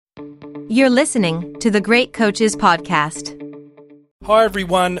You're listening to the Great Coaches Podcast. Hi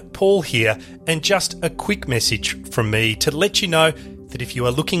everyone, Paul here, and just a quick message from me to let you know that if you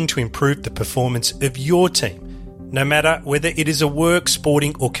are looking to improve the performance of your team, no matter whether it is a work,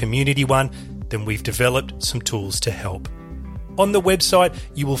 sporting or community one, then we've developed some tools to help. On the website,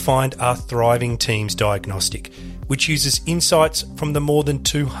 you will find our Thriving Teams Diagnostic, which uses insights from the more than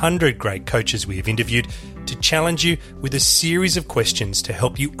 200 great coaches we have interviewed to challenge you with a series of questions to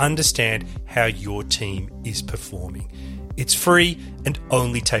help you understand how your team is performing. It's free and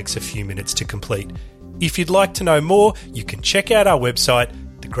only takes a few minutes to complete. If you'd like to know more, you can check out our website,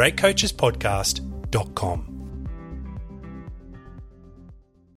 thegreatcoachespodcast.com.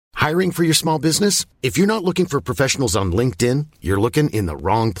 Hiring for your small business? If you're not looking for professionals on LinkedIn, you're looking in the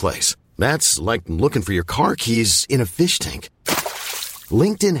wrong place. That's like looking for your car keys in a fish tank.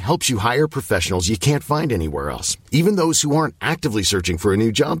 LinkedIn helps you hire professionals you can't find anywhere else, even those who aren't actively searching for a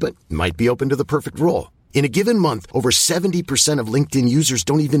new job but might be open to the perfect role. In a given month, over 70% of LinkedIn users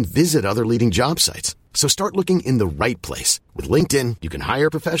don't even visit other leading job sites. So start looking in the right place. With LinkedIn, you can hire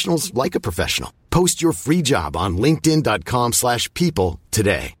professionals like a professional. Post your free job on linkedin.com/people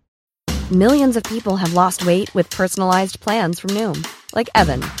today. Millions of people have lost weight with personalized plans from Noom. Like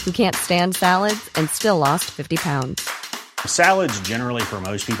Evan, who can't stand salads and still lost 50 pounds. Salads generally for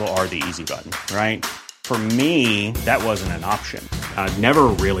most people are the easy button, right? For me, that wasn't an option. I never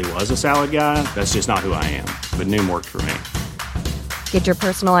really was a salad guy. That's just not who I am. But Noom worked for me. Get your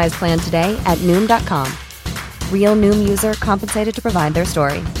personalized plan today at Noom.com. Real Noom user compensated to provide their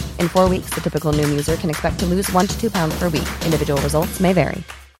story. In 4 weeks, the typical Noom user can expect to lose 1 to 2 pounds per week. Individual results may vary.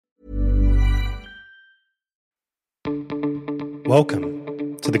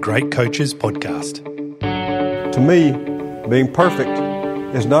 Welcome to the Great Coaches Podcast. To me, being perfect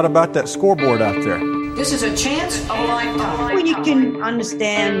is not about that scoreboard out there. This is a chance of a lifetime. When you can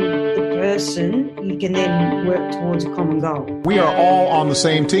understand the person, you can then work towards a common goal. We are all on the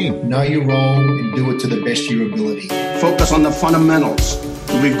same team. Know your role and do it to the best of your ability. Focus on the fundamentals.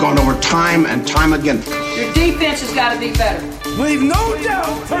 We've gone over time and time again. Your defense has got to be better. Leave no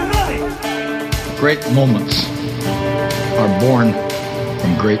doubt tonight. Great moments are born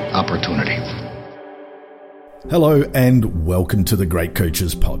from great opportunity. Hello and welcome to the Great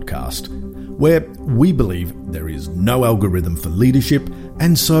Coaches Podcast, where we believe there is no algorithm for leadership,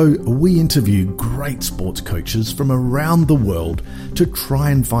 and so we interview great sports coaches from around the world to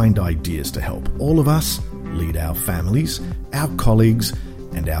try and find ideas to help all of us lead our families, our colleagues,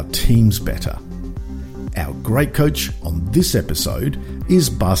 and our teams better. Our great coach on this episode is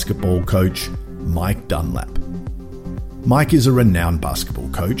basketball coach Mike Dunlap. Mike is a renowned basketball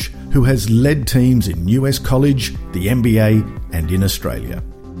coach who has led teams in US college, the NBA, and in Australia.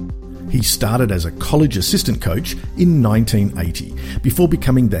 He started as a college assistant coach in 1980 before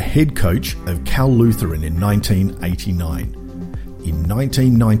becoming the head coach of Cal Lutheran in 1989. In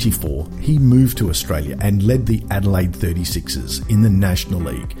 1994, he moved to Australia and led the Adelaide 36ers in the National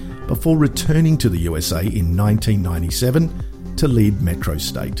League before returning to the USA in 1997 to lead Metro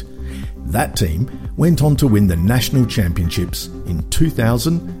State. That team went on to win the national championships in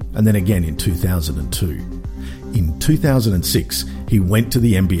 2000 and then again in 2002. In 2006, he went to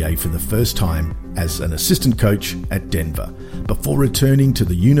the NBA for the first time as an assistant coach at Denver, before returning to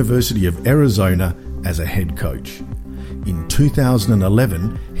the University of Arizona as a head coach. In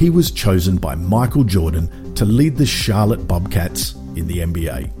 2011, he was chosen by Michael Jordan to lead the Charlotte Bobcats in the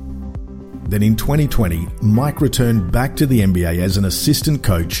NBA. Then in 2020, Mike returned back to the NBA as an assistant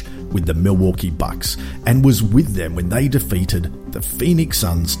coach with the Milwaukee Bucks and was with them when they defeated the Phoenix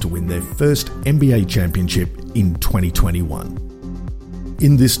Suns to win their first NBA championship in 2021.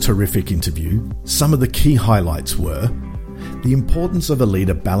 In this terrific interview, some of the key highlights were the importance of a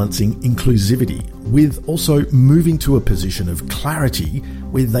leader balancing inclusivity with also moving to a position of clarity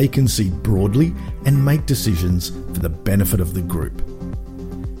where they can see broadly and make decisions for the benefit of the group.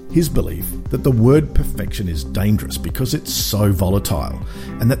 His belief that the word perfection is dangerous because it's so volatile,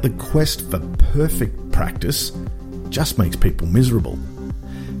 and that the quest for perfect practice just makes people miserable.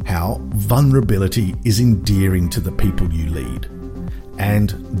 How vulnerability is endearing to the people you lead.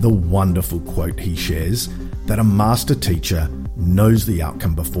 And the wonderful quote he shares that a master teacher knows the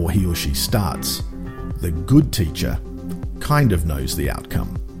outcome before he or she starts. The good teacher kind of knows the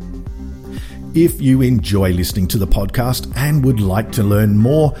outcome. If you enjoy listening to the podcast and would like to learn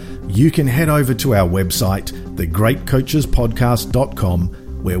more, you can head over to our website, thegreatcoachespodcast.com,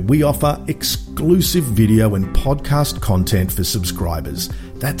 where we offer exclusive video and podcast content for subscribers.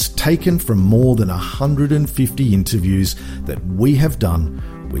 That's taken from more than 150 interviews that we have done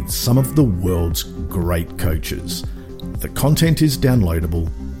with some of the world's great coaches. The content is downloadable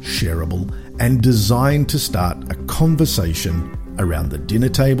shareable, and designed to start a conversation around the dinner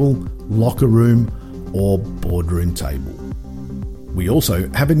table, locker room, or boardroom table. We also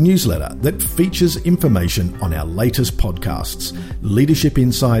have a newsletter that features information on our latest podcasts, leadership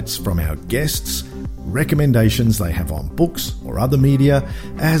insights from our guests, recommendations they have on books or other media,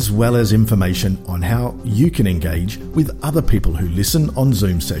 as well as information on how you can engage with other people who listen on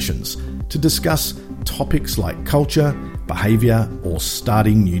Zoom sessions to discuss topics like culture, behaviour, or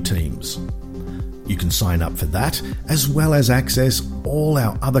starting new teams. You can sign up for that, as well as access all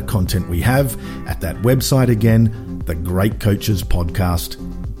our other content we have at that website again,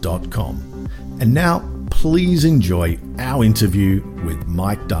 thegreatcoachespodcast.com. And now, please enjoy our interview with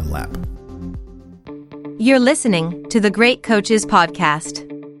Mike Dunlap. You're listening to the Great Coaches Podcast.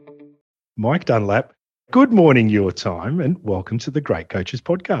 Mike Dunlap, good morning your time, and welcome to the Great Coaches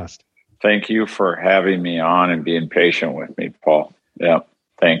Podcast. Thank you for having me on and being patient with me, Paul. Yeah,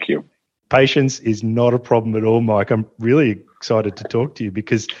 thank you. Patience is not a problem at all, Mike. I'm really excited to talk to you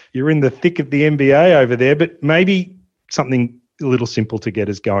because you're in the thick of the NBA over there, but maybe something a little simple to get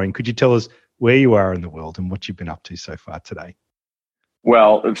us going. Could you tell us where you are in the world and what you've been up to so far today?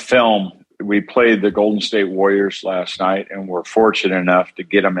 Well, film. We played the Golden State Warriors last night, and we're fortunate enough to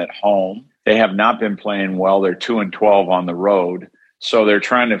get them at home. They have not been playing well. They're 2-12 on the road. So they're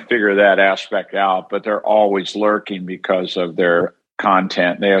trying to figure that aspect out, but they're always lurking because of their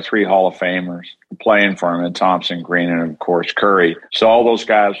content. They have 3 Hall of Famers playing for them, and Thompson, Green, and of course Curry. So all those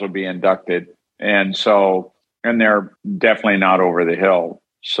guys will be inducted. And they're definitely not over the hill.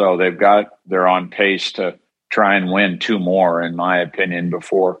 So they're on pace to try and win 2 more, in my opinion,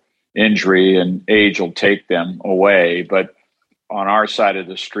 before injury and age will take them away. But on our side of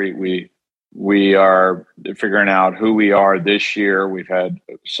the street, we are figuring out who we are this year. We've had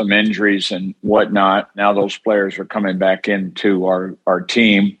some injuries and whatnot. Now those players are coming back into our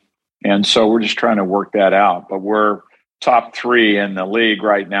team. And so we're just trying to work that out. But we're top 3 in the league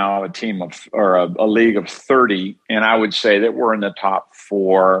right now, a league of 30. And I would say that we're in the top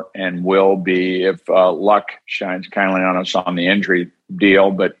 4 and will be if luck shines kindly on us on the injury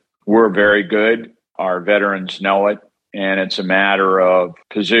deal. But we're very good. Our veterans know it. And it's a matter of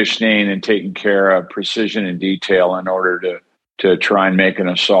positioning and taking care of precision and detail in order to try and make an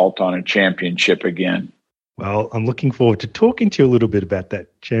assault on a championship again. Well, I'm looking forward to talking to you a little bit about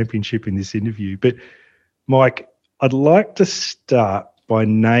that championship in this interview. But, Mike, I'd like to start by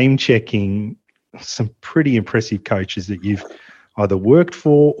name-checking some pretty impressive coaches that you've either worked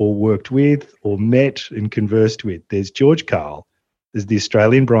for or worked with or met and conversed with. There's George Karl. There's the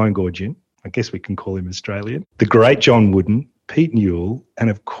Australian Brian Goorjian. I guess we can call him Australian. The great John Wooden, Pete Newell, and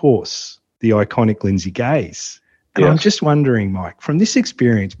of course, the iconic Lindsay Gaze. And yes. I'm just wondering, Mike, from this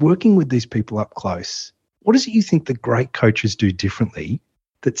experience, working with these people up close, what is it you think the great coaches do differently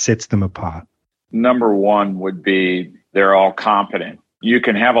that sets them apart? Number one would be they're all competent. You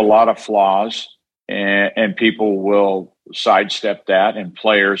can have a lot of flaws, and people will sidestep that, and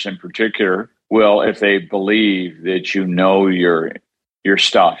players in particular will, if they believe that you know your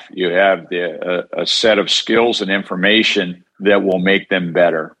stuff. You have a set of skills and information that will make them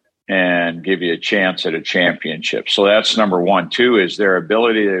better and give you a chance at a championship. So that's number one. 2 is their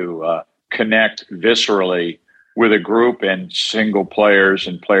ability to connect viscerally with a group and single players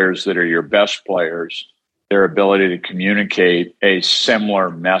and players that are your best players. Their ability to communicate a similar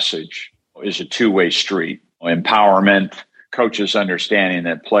message is a 2-way street. Empowerment, coaches understanding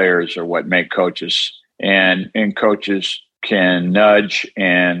that players are what make coaches, and coaches can nudge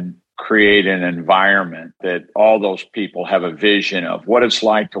and create an environment that all those people have a vision of what it's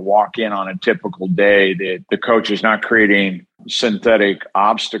like to walk in on a typical day, that the coach is not creating synthetic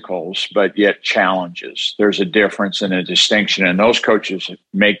obstacles, but yet challenges. There's a difference and a distinction, and those coaches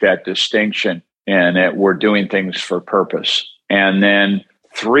make that distinction, and that we're doing things for purpose. And then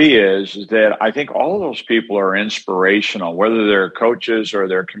 3 is that I think all of those people are inspirational, whether they're coaches or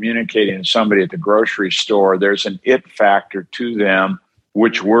they're communicating to somebody at the grocery store. There's an it factor to them,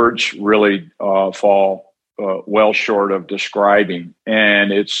 which words really fall well short of describing.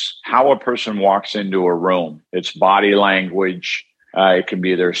 And it's how a person walks into a room. It's body language. It can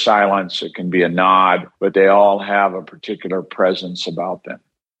be their silence. It can be a nod, but they all have a particular presence about them.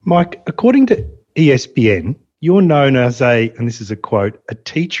 Mike, according to ESPN, you're known as and this is a quote, a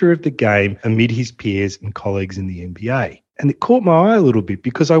teacher of the game amid his peers and colleagues in the NBA. And it caught my eye a little bit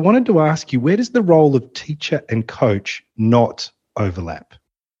because I wanted to ask you, where does the role of teacher and coach not overlap?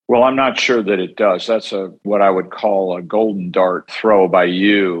 Well, I'm not sure that it does. That's what I would call a golden dart throw by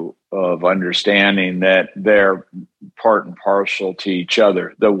you of understanding that they're part and parcel to each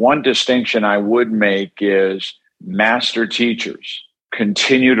other. The one distinction I would make is master teachers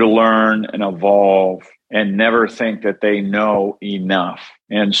continue to learn and evolve and never think that they know enough.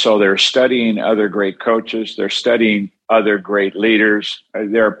 And so they're studying other great coaches. They're studying other great leaders.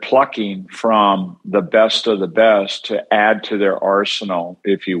 They're plucking from the best of the best to add to their arsenal,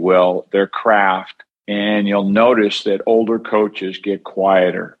 if you will, their craft. And you'll notice that older coaches get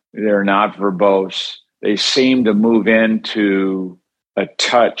quieter. They're not verbose. They seem to move into a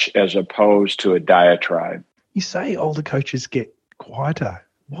touch as opposed to a diatribe. You say older coaches get quieter.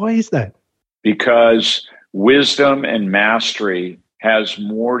 Why is that? Because wisdom and mastery has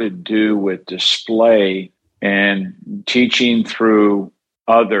more to do with display and teaching through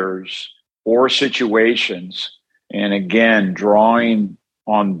others or situations. And again, drawing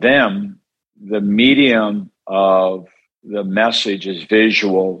on them, the medium of the message is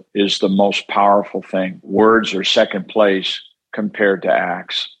visual, is the most powerful thing. Words are second place compared to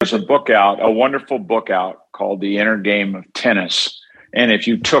acts. There's a book out, a wonderful book out called The Inner Game of Tennis. And if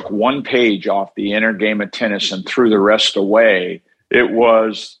you took one page off the inner game of tennis and threw the rest away, it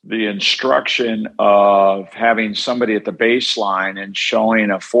was the instruction of having somebody at the baseline and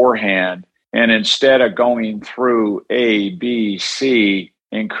showing a forehand. And instead of going through A, B, C,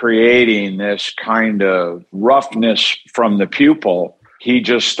 and creating this kind of roughness from the pupil, he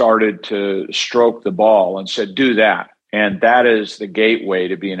just started to stroke the ball and said, do that. And that is the gateway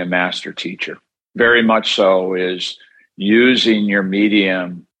to being a master teacher. Very much so is using your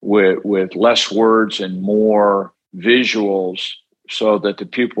medium with less words and more visuals so that the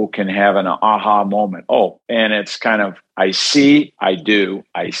pupil can have an aha moment. Oh, and it's kind of, I see, I do,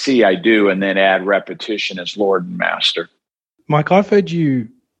 I see, I do, and then add repetition as Lord and Master. Mike, I've heard you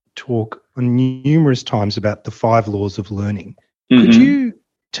talk numerous times about the 5 laws of learning. Mm-hmm. Could you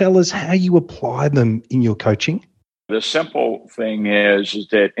tell us how you apply them in your coaching? The simple thing is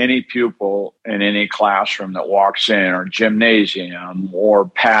that any pupil in any classroom that walks in, or gymnasium or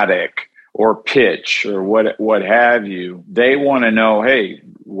paddock or pitch or what have you, they want to know, hey,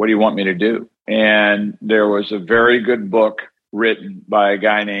 what do you want me to do? And there was a very good book written by a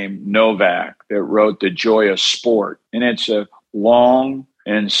guy named Novak that wrote The Joy of Sport. And it's a long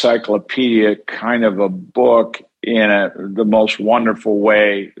encyclopedia kind of a book in the most wonderful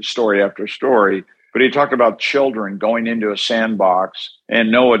way, story after story. But he talked about children going into a sandbox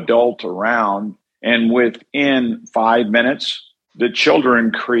and no adult around. And within 5 minutes, the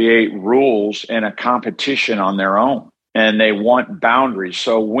children create rules and a competition on their own. And they want boundaries.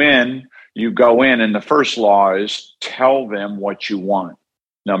 So when you go in, and the first law is tell them what you want.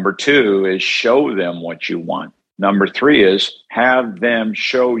 Number 2 is show them what you want. Number 3 is have them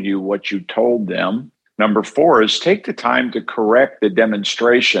show you what you told them. Number 4 is take the time to correct the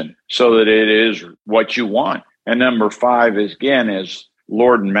demonstration so that it is what you want. And number 5 is, again, is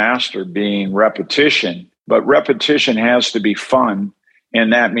Lord and Master being repetition. But repetition has to be fun,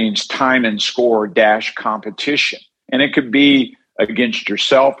 and that means time and score dash competition. And it could be against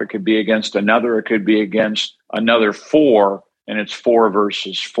yourself, it could be against another, it could be against another 4, and it's 4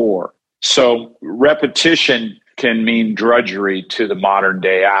 versus 4. So repetition can mean drudgery to the modern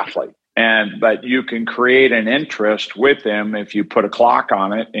day athlete. But you can create an interest with them if you put a clock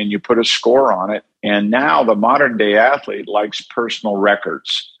on it and you put a score on it. And now the modern day athlete likes personal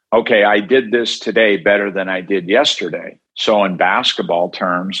records. Okay, I did this today better than I did yesterday. So in basketball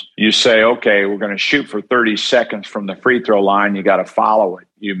terms, you say, okay, we're going to shoot for 30 seconds from the free throw line. You got to follow it.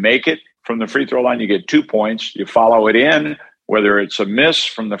 You make it from the free throw line, you get 2 points. You follow it in, whether it's a miss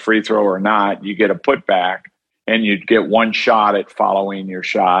from the free throw or not, you get a putback. And you'd get 1 shot at following your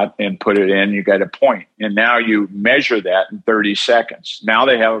shot and put it in, you get a point. And now you measure that in 30 seconds. Now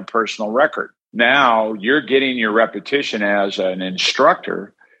they have a personal record. Now you're getting your repetition as an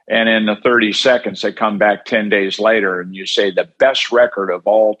instructor. And in the 30 seconds, they come back 10 days later and you say the best record of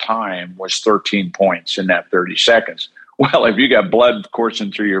all time was 13 points in that 30 seconds. Well, if you got blood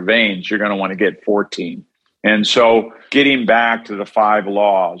coursing through your veins, you're going to want to get 14. And so getting back to the 5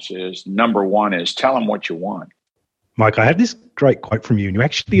 laws is number 1 is tell them what you want. Mike, I have this great quote from you, and you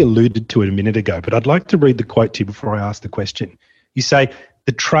actually alluded to it a minute ago, but I'd like to read the quote to you before I ask the question. You say,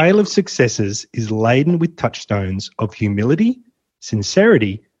 the trail of successes is laden with touchstones of humility,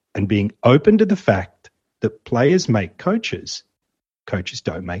 sincerity, and being open to the fact that players make coaches. Coaches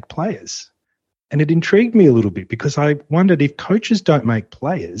don't make players. And it intrigued me a little bit because I wondered if coaches don't make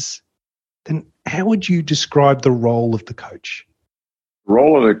players, then how would you describe the role of the coach? The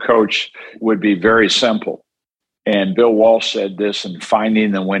role of the coach would be very simple. And Bill Walsh said this in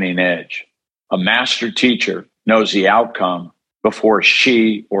Finding the Winning Edge. A master teacher knows the outcome before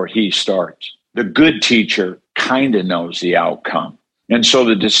she or he starts. The good teacher kind of knows the outcome. And so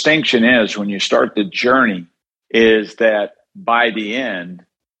the distinction is when you start the journey is that by the end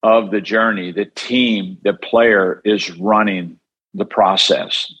of the journey, the team, the player is running the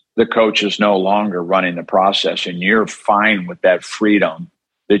process. The coach is no longer running the process, and you're fine with that freedom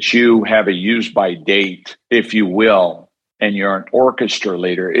that you have a use by date, if you will, and you're an orchestra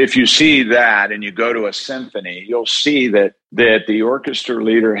leader. If you see that and you go to a symphony, you'll see that the orchestra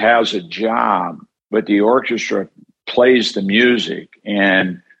leader has a job, but the orchestra plays the music,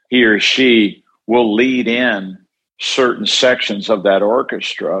 and he or she will lead in certain sections of that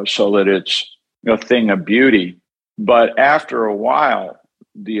orchestra so that it's a thing of beauty. But after a while,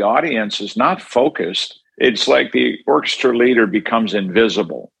 the audience is not focused. It's like the orchestra leader becomes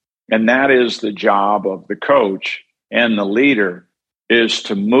invisible. And that is the job of the coach and the leader, is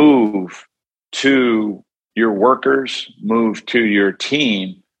to move to your workers, move to your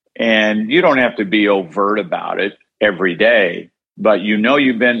team. And you don't have to be overt about it every day, but you know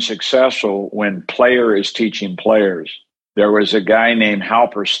you've been successful when player is teaching players. There was a guy named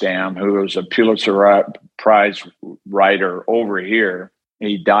Halberstam who was a Pulitzer Prize writer over here.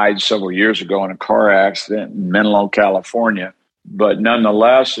 He died several years ago in a car accident in Menlo, California. But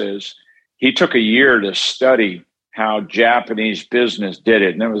nonetheless, he took a year to study how Japanese business did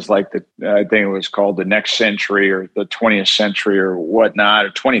it. And it was like I think it was called The Next Century or the 20th Century or whatnot,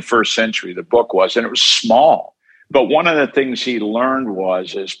 or 21st Century, the book was. And it was small. But one of the things he learned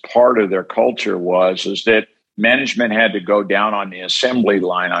was, as part of their culture is that management had to go down on the assembly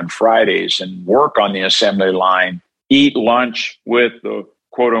line on Fridays and work on the assembly line, eat lunch with the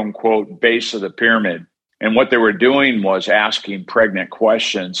quote unquote base of the pyramid. And what they were doing was asking pregnant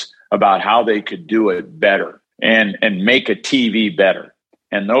questions about how they could do it better and make a TV better.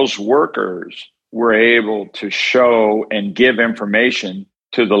 And those workers were able to show and give information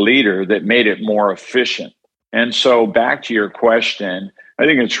to the leader that made it more efficient. And so back to your question, I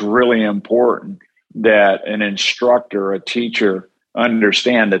think it's really important that an instructor, a teacher,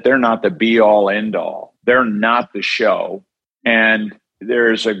 understand that they're not the be-all, end-all. They're not the show. And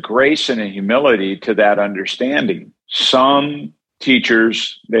there's a grace and a humility to that understanding. Some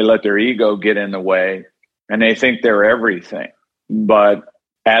teachers, they let their ego get in the way and they think they're everything. But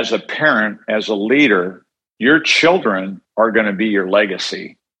as a parent, as a leader, your children are going to be your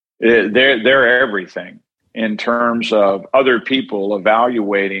legacy. They're everything in terms of other people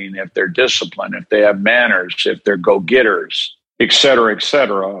evaluating if they're disciplined, if they have manners, if they're go-getters, et cetera, et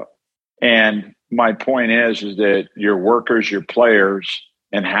cetera. And my point is that your workers, your players,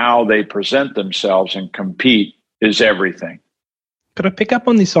 and how they present themselves and compete is everything. Could I pick up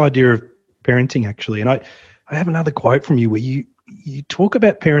on this idea of parenting, actually? And I have another quote from you where you talk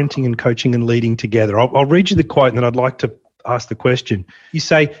about parenting and coaching and leading together. I'll read you the quote and then I'd like to ask the question. You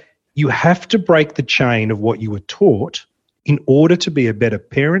say, you have to break the chain of what you were taught in order to be a better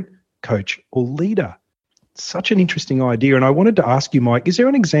parent, coach, or leader. Such an interesting idea. And I wanted to ask you, Mike, is there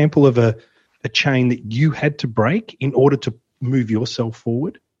an example of a chain that you had to break in order to move yourself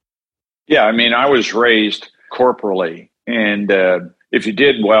forward? Yeah, I mean, I was raised corporally. And if you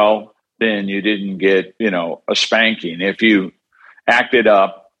did well, then you didn't get, a spanking. If you acted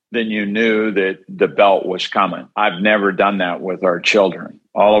up, then you knew that the belt was coming. I've never done that with our children.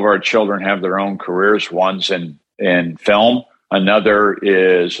 All of our children have their own careers. One's in film. Another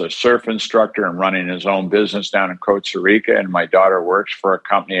is a surf instructor and running his own business down in Costa Rica. And my daughter works for a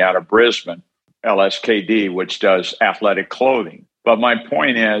company out of Brisbane, LSKD, which does athletic clothing. But my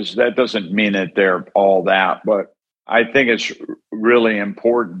point is, that doesn't mean that they're all that. But I think it's really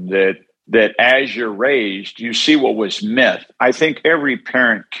important that as you're raised, you see what was myth. I think every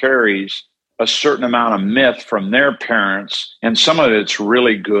parent carries a certain amount of myth from their parents, and some of it's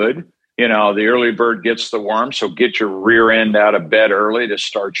really good. The early bird gets the worm, so get your rear end out of bed early to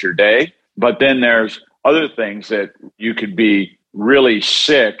start your day. But then there's other things that you could be really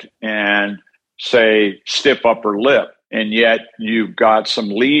sick and say stiff upper lip, and yet you've got some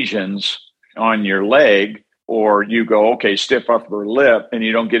lesions on your leg, or you go, okay, stiff upper lip, and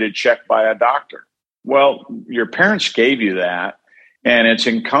you don't get it checked by a doctor. Well, your parents gave you that, and it's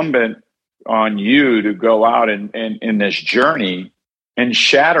incumbent on you to go out and in this journey and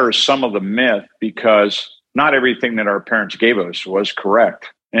shatter some of the myth, because not everything that our parents gave us was correct.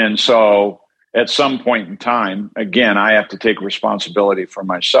 And so at some point in time, again, I have to take responsibility for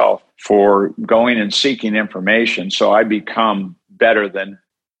myself for going and seeking information so I become better than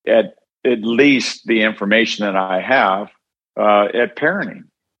at least the information that I have at parenting.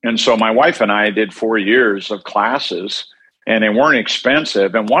 And so my wife and I did 4 years of classes, and they weren't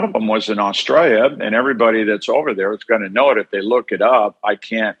expensive. And one of them was in Australia, and everybody that's over there is going to know it if they look it up. I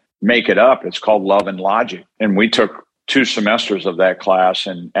can't make it up. It's called Love and Logic. And we took 2 semesters of that class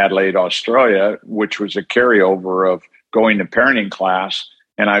in Adelaide, Australia, which was a carryover of going to parenting class,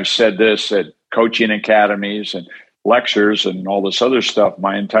 and I've said this at coaching academies and lectures and all this other stuff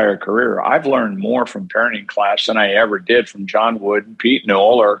my entire career, I've learned more from parenting class than I ever did from John Wood and Pete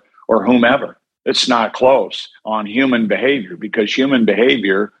Newell or whomever. It's not close on human behavior, because human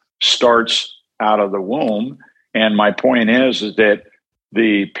behavior starts out of the womb. And my point is that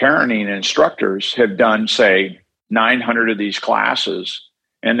the parenting instructors have done, say, 900 of these classes,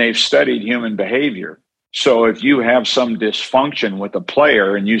 and they've studied human behavior. So if you have some dysfunction with a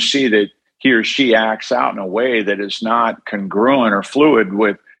player and you see that he or she acts out in a way that is not congruent or fluid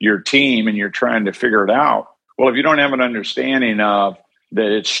with your team and you're trying to figure it out, well, if you don't have an understanding of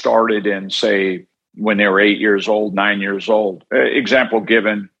that it started in, say, when they were 8 years old, 9 years old, example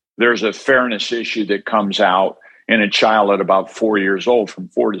given, there's a fairness issue that comes out in a child at about 4 years old, from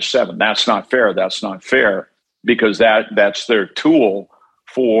 4 to 7. That's not fair. That's not fair, because that's their tool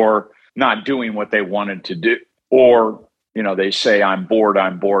for not doing what they wanted to do. Or, they say, I'm bored.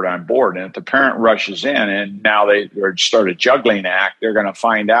 And if the parent rushes in and now they start a juggling act, they're going to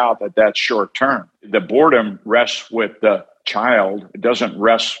find out that that's short term. The boredom rests with the child. It doesn't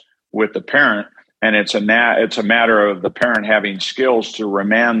rest with the parent. And it's a matter of the parent having skills to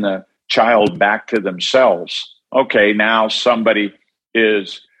remand the child back to themselves. Okay, now somebody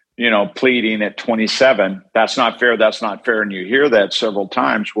is, pleading at 27. That's not fair. That's not fair. And you hear that several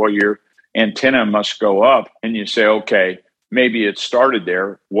times. Well, your antenna must go up and you say, okay, maybe it started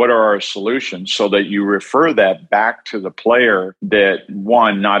there. What are our solutions? So that you refer that back to the player that,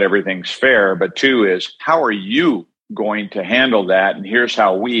 one, not everything's fair, but two is, how are you going to handle that? And here's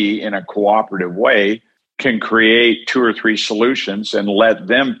how we, in a cooperative way, can create 2 or 3 solutions and let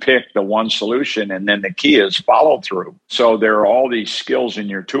them pick the one solution. And then the key is follow through. So there are all these skills in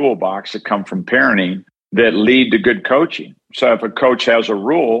your toolbox that come from parenting that lead to good coaching. So if a coach has a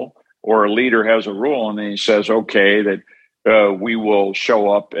rule or a leader has a rule and then he says, okay, that we will show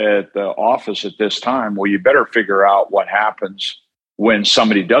up at the office at this time, well, you better figure out what happens when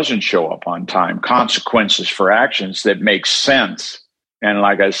somebody doesn't show up on time, consequences for actions that make sense. And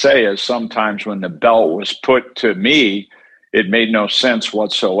like I say, is sometimes when the belt was put to me, it made no sense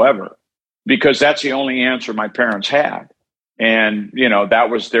whatsoever, because that's the only answer my parents had. And,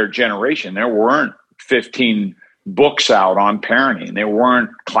 that was their generation. There weren't 15 books out on parenting. There weren't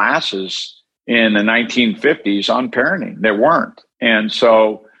classes in the 1950s on parenting. There weren't. And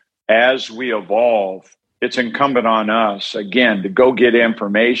so as we evolve, it's incumbent on us, again, to go get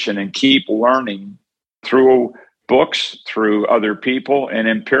information and keep learning through books, through other people, and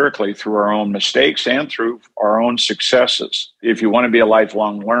empirically through our own mistakes and through our own successes. If you want to be a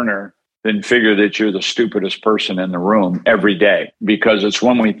lifelong learner, then figure that you're the stupidest person in the room every day, because it's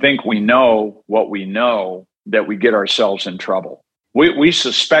when we think we know what we know that we get ourselves in trouble. We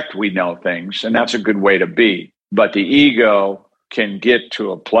suspect we know things, and that's a good way to be. But the ego can get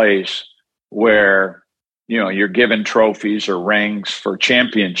to a place where, you're given trophies or rings for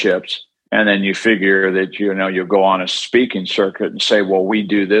championships, and then you figure that, you'll go on a speaking circuit and say, well, we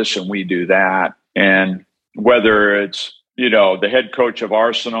do this and we do that. And whether it's, the head coach of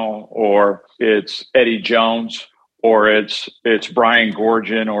Arsenal, or it's Eddie Jones, or it's Brian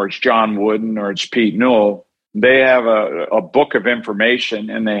Gorgian, or it's John Wooden, or it's Pete Newell, they have a book of information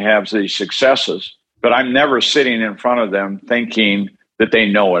and they have these successes. But I'm never sitting in front of them thinking that they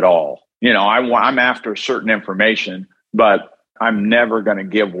know it all. I'm after certain information, but I'm never going to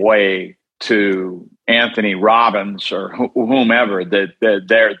give way to Anthony Robbins or whomever that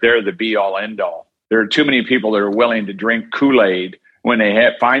they're the be all end all. There are too many people that are willing to drink Kool-Aid when they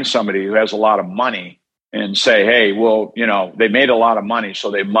find somebody who has a lot of money and say, hey, well, they made a lot of money, so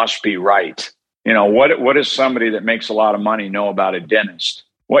they must be right. What does somebody that makes a lot of money know about a dentist?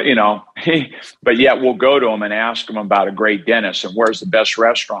 But yet we'll go to them and ask them about a great dentist and where's the best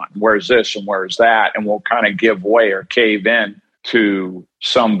restaurant, and where's this and where's that. And we'll kind of give way or cave in to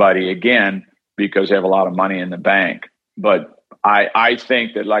somebody again because they have a lot of money in the bank. But I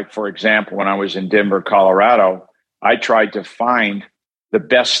think that, like, for example, when I was in Denver, Colorado, I tried to find the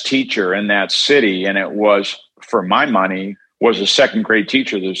best teacher in that city. And it was, for my money, was a second grade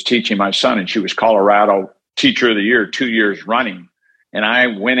teacher that was teaching my son. And she was Colorado Teacher of the Year 2 years running. And I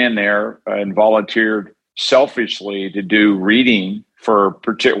went in there and volunteered selfishly to do reading for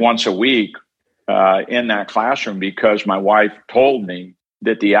once a week in that classroom, because my wife told me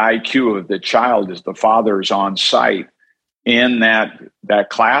that the IQ of the child, as the father is on site in that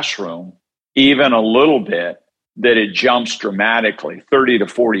classroom, even a little bit, that it jumps dramatically, 30 to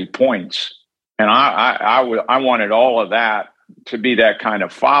 40 points. And I wanted all of that to be that kind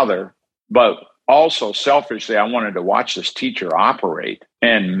of father, but also selfishly, I wanted to watch this teacher operate.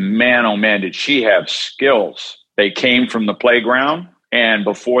 And man, oh man, did she have skills. They came from the playground, and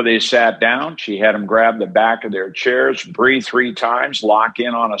before they sat down, she had them grab the back of their chairs, breathe 3 times, lock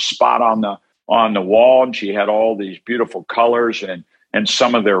in on a spot on the wall, and she had all these beautiful colors and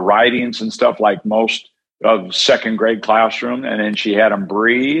some of their writings and stuff like most of second grade classroom. And then she had them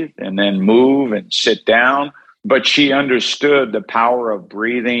breathe and then move and sit down. But she understood the power of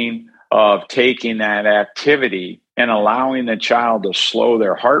breathing, of taking that activity and allowing the child to slow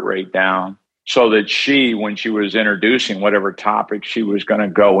their heart rate down so that she, when she was introducing whatever topic she was going to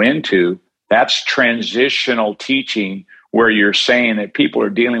go into, that's transitional teaching, where you're saying that people are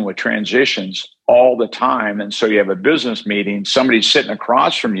dealing with transitions all the time. And so you have a business meeting, somebody's sitting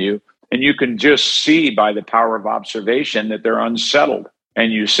across from you, and you can just see by the power of observation that they're unsettled.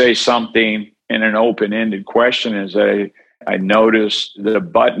 And you say something in an open-ended question, is that I noticed the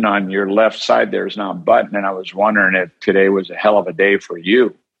button on your left side there is not a button, and I was wondering if today was a hell of a day for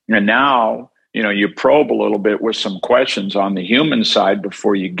you. And now, you probe a little bit with some questions on the human side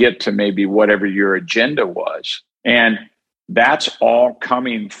before you get to maybe whatever your agenda was. And that's all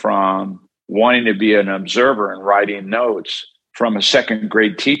coming from wanting to be an observer and writing notes from a second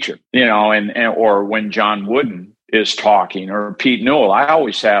grade teacher, and or when John Wooden is talking, or Pete Newell. I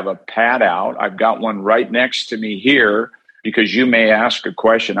always have a pad out. I've got one right next to me here, because you may ask a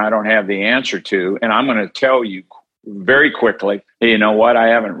question I don't have the answer to, and I'm going to tell you very quickly, hey, you know what? I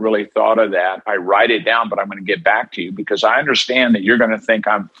haven't really thought of that. I write it down, but I'm going to get back to you, because I understand that you're going to think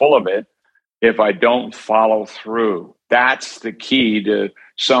I'm full of it if I don't follow through. That's the key to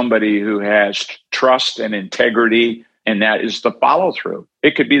somebody who has trust and integrity, and that is the follow through.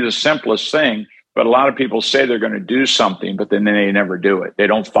 It could be the simplest thing, but a lot of people say they're going to do something, but then they never do it. They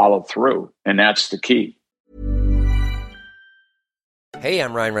don't follow through, and that's the key. Hey,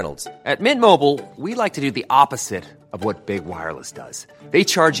 I'm Ryan Reynolds. At Mint Mobile, we like to do the opposite of what Big Wireless does. They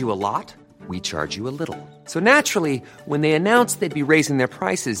charge you a lot, we charge you a little. So naturally, when they announced they'd be raising their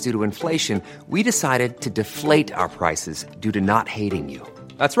prices due to inflation, we decided to deflate our prices due to not hating you.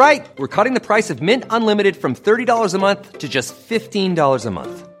 That's right. We're cutting the price of Mint Unlimited from $30 a month to just $15 a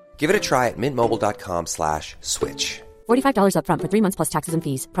month. Give it a try at mintmobile.com/switch. $45 up front for 3 months plus taxes and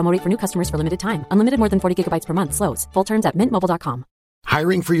fees. Promo rate for new customers for limited time. Unlimited more than 40 gigabytes per month slows. Full terms at mintmobile.com.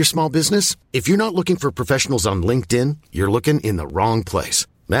 Hiring for your small business? If you're not looking for professionals on LinkedIn, you're looking in the wrong place.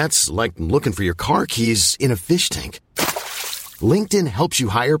 That's like looking for your car keys in a fish tank. LinkedIn helps you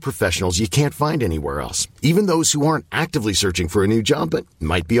hire professionals you can't find anywhere else, even those who aren't actively searching for a new job but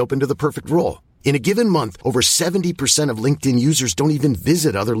might be open to the perfect role. In a given month, over 70% of LinkedIn users don't even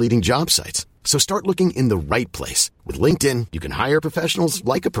visit other leading job sites. So start looking in the right place. With LinkedIn, you can hire professionals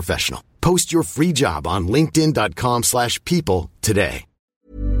like a professional. Post your free job on linkedin.com/people today.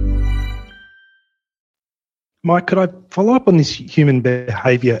 Mike, could I follow up on this human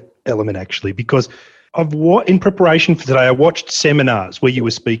behavior element, actually? Because in preparation for today, I watched seminars where you were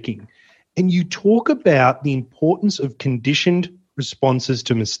speaking, and you talk about the importance of conditioned responses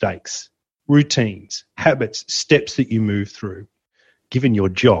to mistakes, routines, habits, steps that you move through. Given your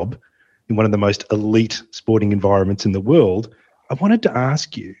job in one of the most elite sporting environments in the world, I wanted to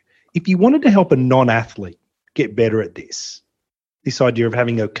ask you, if you wanted to help a non-athlete get better at this idea of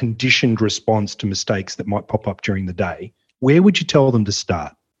having a conditioned response to mistakes that might pop up during the day, where would you tell them to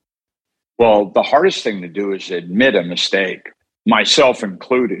start? Well, the hardest thing to do is admit a mistake, myself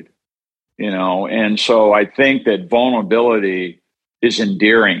included, and so I think that vulnerability is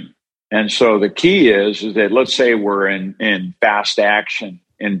endearing. And so the key is that, let's say we're in fast action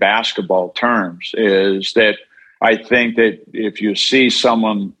in basketball terms, is that I think that if you see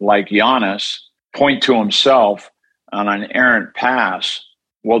someone like Giannis point to himself on an errant pass,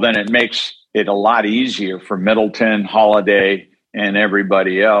 well, then it makes it a lot easier for Middleton, Holiday, and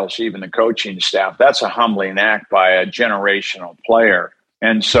everybody else, even the coaching staff. That's a humbling act by a generational player.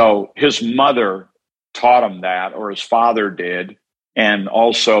 And so his mother taught him that, or his father did, and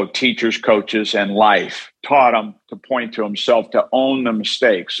also teachers, coaches, and life taught him to point to himself, to own the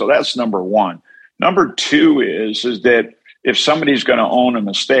mistakes. So that's number one. Number two is that if somebody's going to own a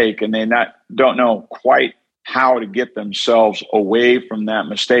mistake and they don't know quite how to get themselves away from that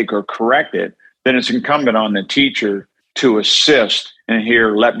mistake or correct it, then it's incumbent on the teacher to assist and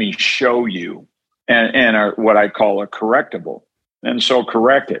here, let me show you, and what I call a correctable. And so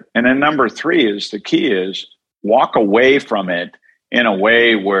correct it. And then number three is the key is walk away from it in a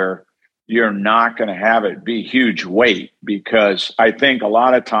way where you're not going to have it be huge weight, because I think a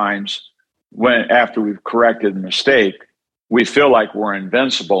lot of times after we've corrected a mistake, we feel like we're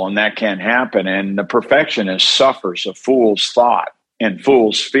invincible, and that can't happen. And the perfectionist suffers a fool's thought and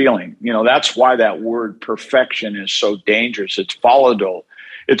fool's feeling. That's why that word perfection is so dangerous. It's volatile.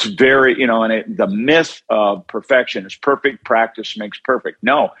 it's very, the myth of perfection is perfect practice makes perfect.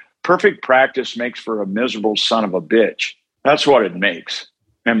 No, perfect practice makes for a miserable son of a bitch. That's what it makes.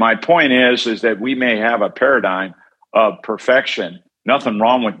 And my point is that we may have a paradigm of perfection. Nothing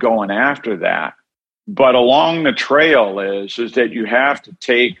wrong with going after that. But along the trail is that you have to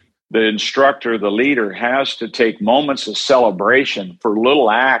take, the instructor, the leader has to take moments of celebration for little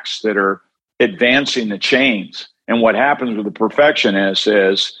acts that are advancing the chains. And what happens with the perfectionists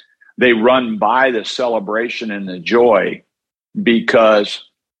is they run by the celebration and the joy because,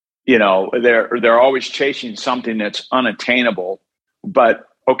 they're always chasing something that's unattainable. But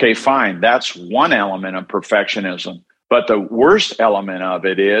okay, fine. That's one element of perfectionism. But the worst element of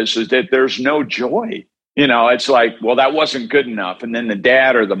it is that there's no joy. It's like, well, that wasn't good enough. And then the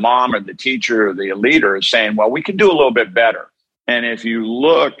dad or the mom or the teacher or the leader is saying, well, we can do a little bit better. And if you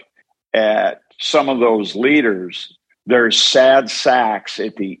look at some of those leaders, they're sad sacks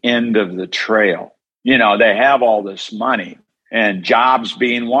at the end of the trail. They have all this money, and Jobs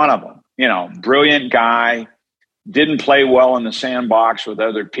being one of them. Brilliant guy, didn't play well in the sandbox with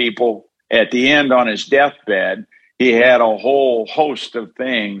other people. At the end, on his deathbed, he had a whole host of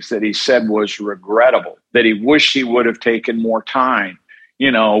things that he said was regrettable, that he wished he would have taken more time,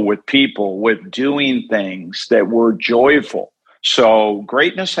 with people, with doing things that were joyful. So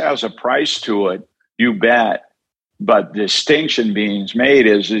greatness has a price to it, you bet. But distinction being made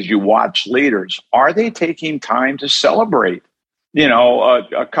is you watch leaders, are they taking time to celebrate?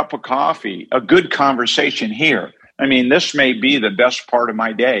 A cup of coffee, a good conversation here. I mean, this may be the best part of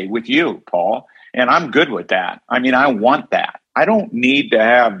my day with you, Paul, and I'm good with that. I mean, I want that. I don't need to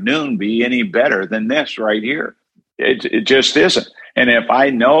have noon be any better than this right here. It just isn't. And if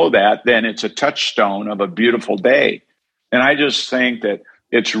I know that, then it's a touchstone of a beautiful day. And I just think that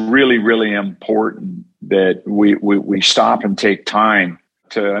it's really, really important that we stop and take time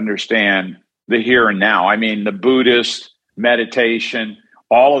to understand the here and now. I mean, the Buddhist meditation,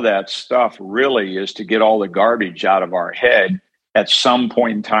 all of that stuff really is to get all the garbage out of our head at some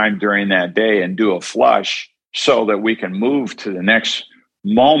point in time during that day and do a flush so that we can move to the next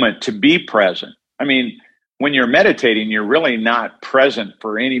moment to be present. I mean, when you're meditating, you're really not present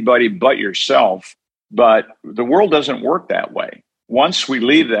for anybody but yourself, but the world doesn't work that way. Once we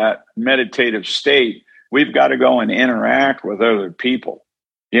leave that meditative state, we've got to go and interact with other people,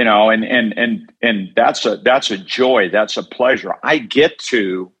 and that's a joy. That's a pleasure. I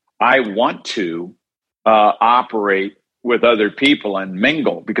want to operate with other people and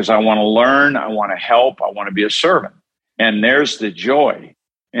mingle because I want to learn. I want to help. I want to be a servant. And there's the joy.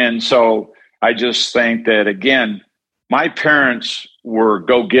 And so I just think that, again, my parents were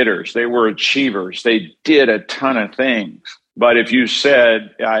go-getters. They were achievers. They did a ton of things. But if you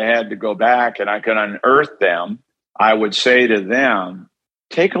said I had to go back and I could unearth them, I would say to them,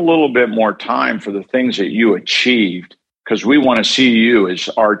 take a little bit more time for the things that you achieved, because we want to see you as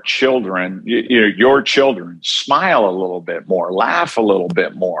our children, your children. Smile a little bit more, laugh a little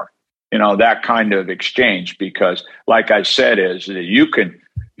bit more, that kind of exchange. Because like I said, is that you can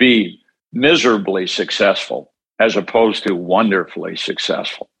be miserably successful as opposed to wonderfully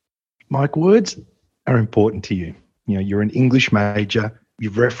successful. Mike, words are important to you. You're an English major.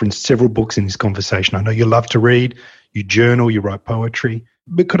 You've referenced several books in this conversation. I know you love to read, you journal, you write poetry.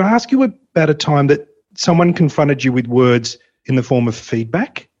 But could I ask you about a time that someone confronted you with words in the form of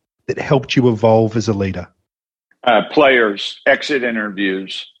feedback that helped you evolve as a leader? Players, exit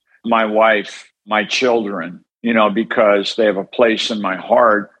interviews, my wife, my children, because they have a place in my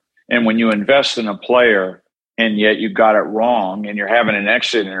heart. And when you invest in a player and yet you got it wrong and you're having an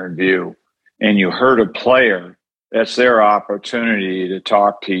exit interview and you hurt a player, that's their opportunity to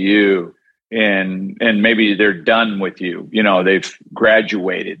talk to you. And maybe they're done with you. They've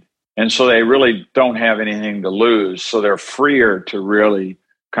graduated. And so they really don't have anything to lose. So they're freer to really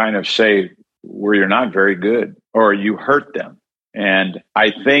kind of say, well, you're not very good, or you hurt them. And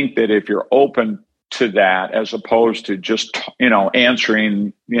I think that if you're open to that, as opposed to just,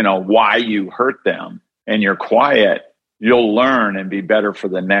 answering, why you hurt them, and you're quiet, you'll learn and be better for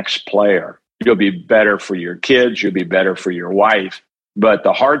the next player. You'll be better for your kids. You'll be better for your wife. But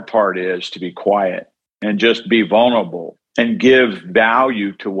the hard part is to be quiet and just be vulnerable and give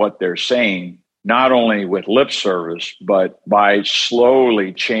value to what they're saying, not only with lip service, but by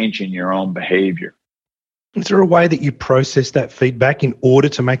slowly changing your own behavior. Is there a way that you process that feedback in order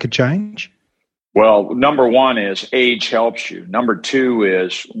to make a change? Well, number one is age helps you. Number two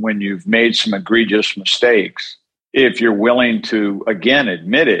is when you've made some egregious mistakes, if you're willing to, again,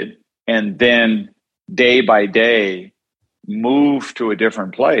 admit it, and then day by day move to a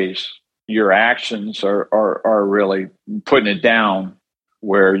different place, your actions are really putting it down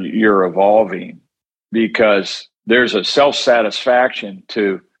where you're evolving, because there's a self-satisfaction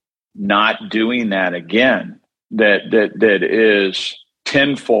to not doing that again that is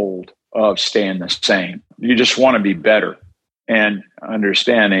tenfold of staying the same. You just want to be better, and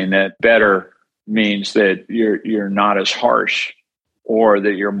understanding that better means that you're not as harsh, or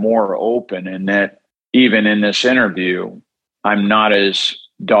that you're more open, and that even in this interview, I'm not as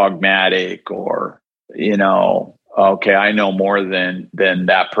dogmatic or, okay, I know more than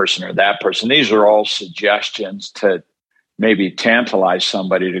that person or that person. These are all suggestions to maybe tantalize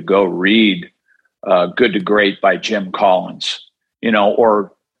somebody to go read Good to Great by Jim Collins,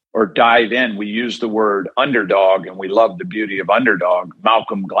 or dive in. We use the word underdog, and we love the beauty of underdog.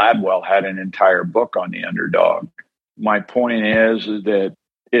 Malcolm Gladwell had an entire book on the underdog. My point is that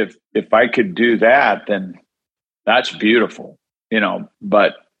if I could do that, then that's beautiful,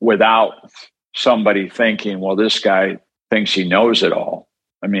 but without somebody thinking, well, this guy thinks he knows it all.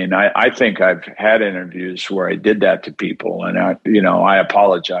 I mean, I think I've had interviews where I did that to people, and I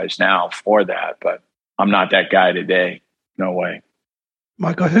apologize now for that, but I'm not that guy today. No way.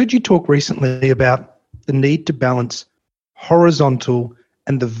 Mike, I heard you talk recently about the need to balance horizontal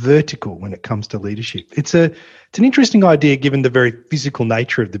and the vertical when it comes to leadership. It's an interesting idea given the very physical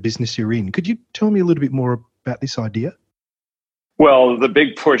nature of the business you're in. Could you tell me a little bit more about this idea? Well, the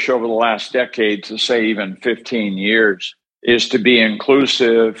big push over the last decade, to say even 15 years, is to be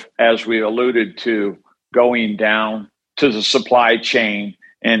inclusive, as we alluded to, going down to the supply chain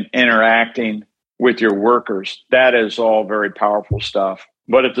and interacting with your workers. That is all very powerful stuff.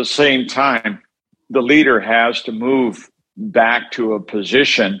 But at the same time, the leader has to move back to a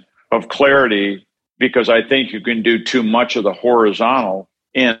position of clarity, because I think you can do too much of the horizontal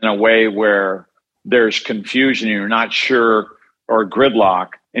in a way where there's confusion and you're not sure, or gridlock,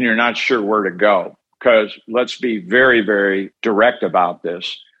 and you're not sure where to go. Because let's be very, very direct about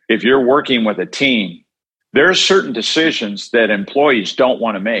this. If you're working with a team, there are certain decisions that employees don't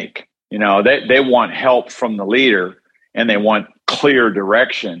want to make. They want help from the leader, and they want clear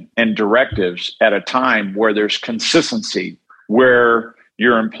direction and directives at a time where there's consistency, where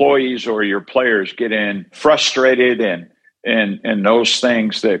your employees or your players get in frustrated and those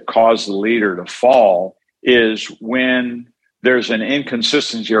things that cause the leader to fall is when there's an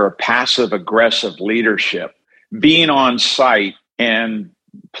inconsistency or a passive aggressive leadership. Being on site, and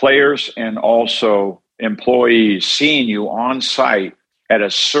players and also employees seeing you on site at a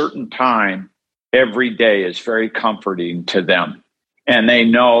certain time every day is very comforting to them. And they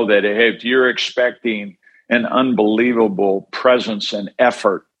know that if you're expecting an unbelievable presence and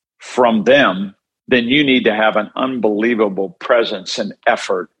effort from them, then you need to have an unbelievable presence and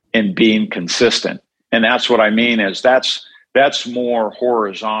effort in being consistent. And that's what I mean is that's more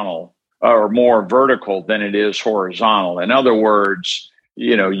horizontal or more vertical than it is horizontal. In other words,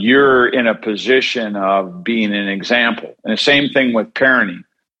 you're in a position of being an example. And the same thing with parenting.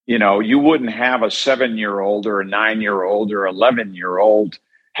 You wouldn't have a 7-year-old or a 9-year-old or 11-year-old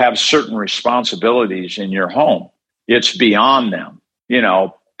have certain responsibilities in your home. It's beyond them,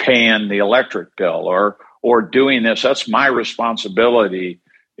 paying the electric bill or doing this. That's my responsibility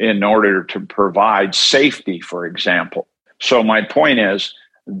in order to provide safety, for example. So my point is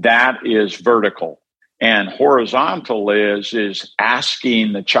that is vertical, and horizontal is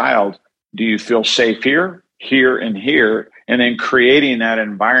asking the child, do you feel safe here, here, and here? And then creating that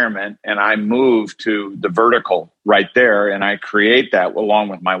environment. And I move to the vertical right there. And I create that along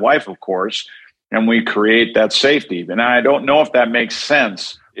with my wife, of course, and we create that safety. And I don't know if that makes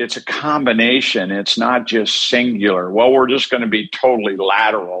sense. It's a combination. It's not just singular. Well, we're just going to be totally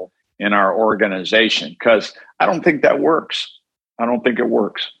lateral in our organization, because I don't think that works. I don't think it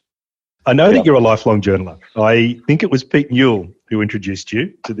works. I know that you're a lifelong journaler. I think it was Pete Newell who introduced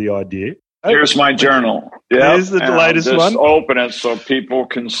you to the idea. Here's my journal. Here's the latest one. Open it so people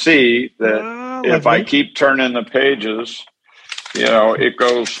can see that if I keep turning the pages, it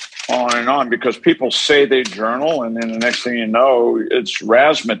goes on and on, because people say they journal, and then the next thing you know, it's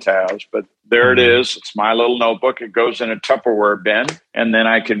razzmatazz. But there it is. It's my little notebook. It goes in a Tupperware bin, and then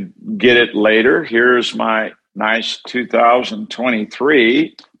I can get it later. Here's my nice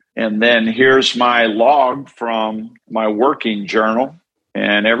 2023. And then here's my log from my working journal.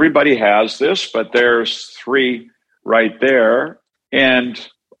 And everybody has this, but there's 3 right there. And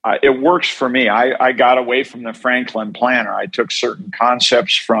it works for me. I got away from the Franklin Planner. I took certain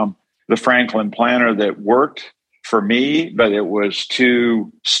concepts from the Franklin Planner that worked for me, but it was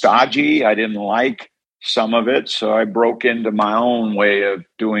too stodgy. I didn't like some of it. So I broke into my own way of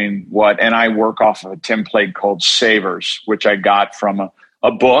doing and I work off of a template called Savers, which I got from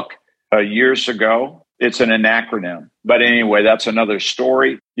a book years ago. It's an acronym. But anyway, that's another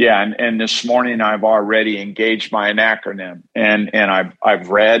story. Yeah, and this morning I've already engaged my acronym, and I've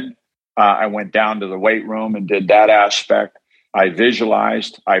read. I went down to the weight room and did that aspect. I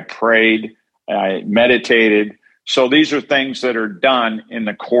visualized, I prayed, I meditated. So these are things that are done in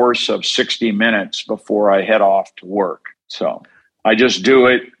the course of 60 minutes before I head off to work. So I just do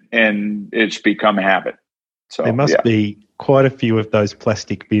it, and it's become a habit. So there must be quite a few of those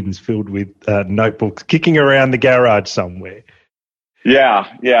plastic bins filled with notebooks kicking around the garage somewhere. Yeah,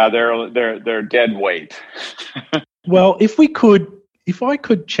 they're dead weight. Well, if I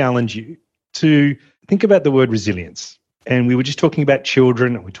could challenge you to think about the word resilience, and we were just talking about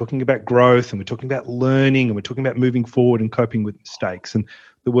children, and we're talking about growth, and we're talking about learning, and we're talking about moving forward and coping with mistakes, and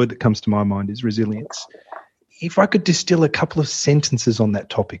the word that comes to my mind is resilience. If I could distill a couple of sentences on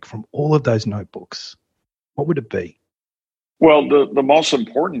that topic from all of those notebooks, what would it be? Well, the most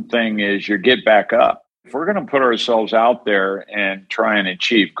important thing is you get back up. If we're going to put ourselves out there and try and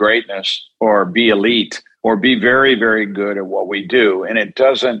achieve greatness or be elite or be very, very good at what we do, and it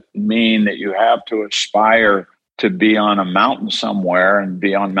doesn't mean that you have to aspire to be on a mountain somewhere and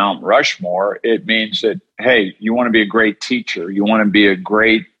be on Mount Rushmore. It means that, hey, you want to be a great teacher. You want to be a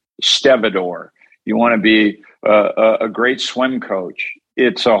great stevedore. You want to be a great swim coach.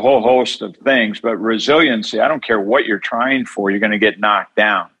 It's a whole host of things, but resiliency, I don't care what you're trying for, you're going to get knocked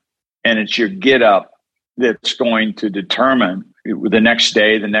down. And it's your get up that's going to determine the next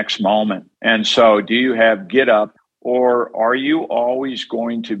day, the next moment. And so do you have get up, or are you always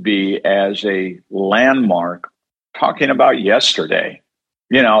going to be as a landmark talking about yesterday?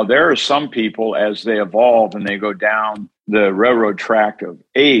 You know, there are some people as they evolve and they go down the railroad track of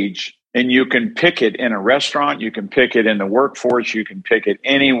age, and you can pick it in a restaurant, you can pick it in the workforce, you can pick it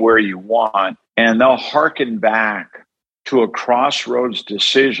anywhere you want, and they'll hearken back to a crossroads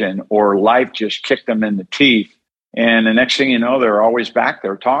decision or life just kicked them in the teeth. And the next thing you know, they're always back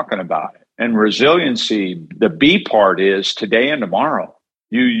there talking about it. And resiliency, the B part is today and tomorrow.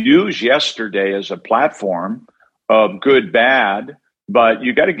 You use yesterday as a platform of good, bad, but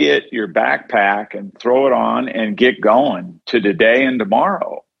you got to get your backpack and throw it on and get going to today and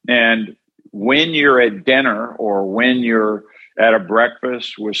tomorrow. And when you're at dinner or when you're at a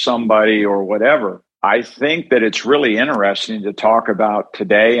breakfast with somebody or whatever, I think that it's really interesting to talk about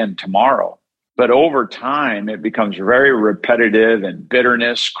today and tomorrow. But over time, it becomes very repetitive and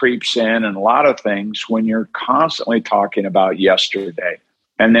bitterness creeps in and a lot of things when you're constantly talking about yesterday.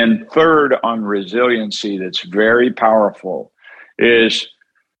 And then third on resiliency that's very powerful is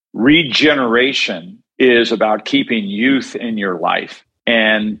regeneration is about keeping youth in your life.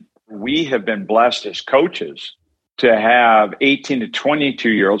 And we have been blessed as coaches to have 18 to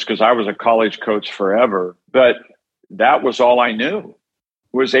 22-year-olds, because I was a college coach forever, but that was all I knew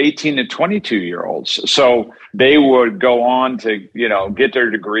was 18 to 22-year-olds. So they would go on to, get their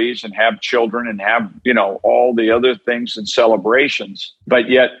degrees and have children and have, all the other things and celebrations. But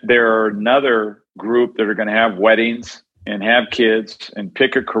yet there are another group that are going to have weddings and have kids and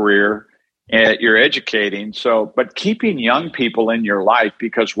pick a career. And you're educating. So, but keeping young people in your life,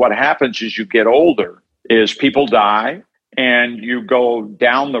 because what happens as you get older is people die and you go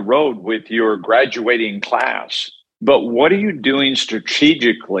down the road with your graduating class. But what are you doing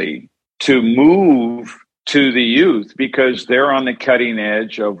strategically to move to the youth? Because they're on the cutting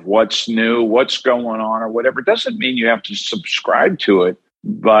edge of what's new, what's going on or whatever. It doesn't mean you have to subscribe to it,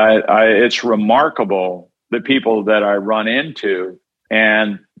 but it's remarkable the people that I run into,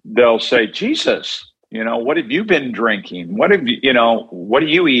 and they'll say, Jesus, what have you been drinking? What have you, what are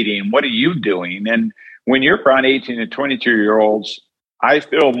you eating? What are you doing? And when you're around 18 to 22-year-olds, I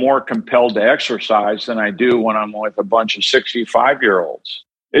feel more compelled to exercise than I do when I'm with a bunch of 65-year-olds.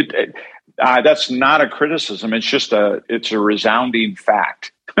 That's not a criticism. It's just it's a resounding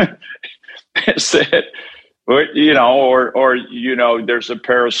fact. It's that, there's a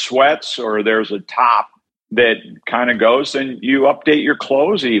pair of sweats or there's a top that kind of goes, and you update your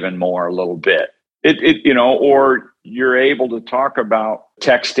clothes even more a little bit. Or you're able to talk about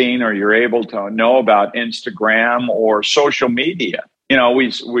texting, or you're able to know about Instagram or social media.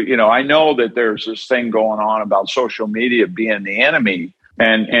 I know that there's this thing going on about social media being the enemy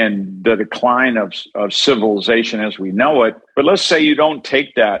and the decline of civilization as we know it. But let's say you don't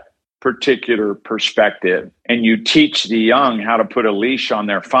take that particular perspective and you teach the young how to put a leash on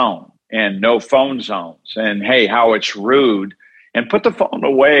their phone and no phone zones, and hey, how it's rude, and put the phone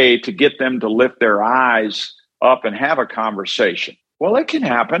away to get them to lift their eyes up and have a conversation. Well, it can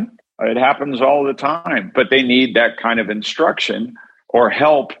happen. It happens all the time, but they need that kind of instruction or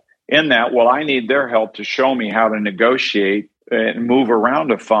help in that. Well, I need their help to show me how to negotiate and move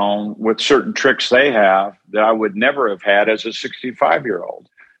around a phone with certain tricks they have that I would never have had as a 65-year-old.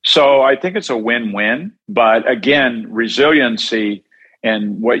 So I think it's a win-win. But again, resiliency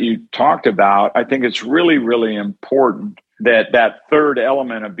and what you talked about, I think it's really, really important that third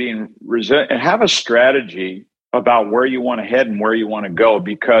element of being resilient and have a strategy about where you want to head and where you want to go.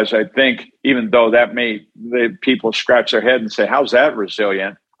 Because I think even though people scratch their head and say, how's that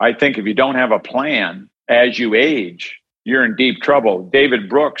resilient? I think if you don't have a plan as you age, you're in deep trouble. David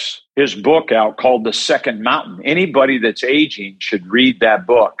Brooks, his book out called The Second Mountain. Anybody that's aging should read that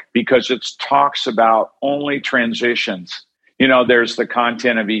book because it talks about only transitions. There's the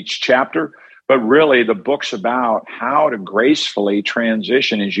content of each chapter, but really the book's about how to gracefully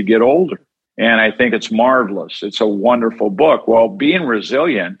transition as you get older. And I think it's marvelous. It's a wonderful book. Well, being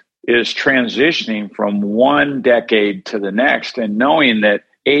resilient is transitioning from one decade to the next and knowing that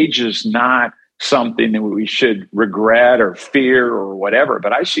age is not something that we should regret or fear or whatever.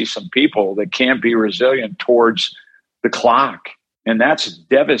 But I see some people that can't be resilient towards the clock. And that's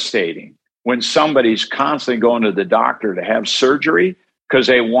devastating when somebody's constantly going to the doctor to have surgery because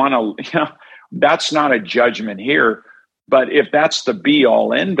they want to, that's not a judgment here. But if that's the be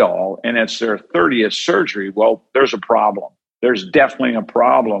all end all and it's their 30th surgery, well, there's a problem. There's definitely a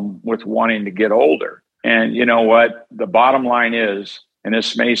problem with wanting to get older. And you know what? The bottom line is, and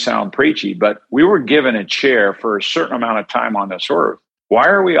this may sound preachy, but we were given a chair for a certain amount of time on this earth. Why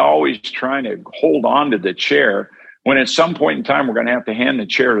are we always trying to hold on to the chair when at some point in time we're going to have to hand the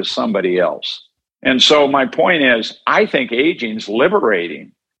chair to somebody else? And so my point is, I think aging is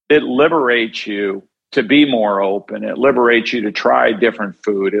liberating. It liberates you to be more open. It liberates you to try different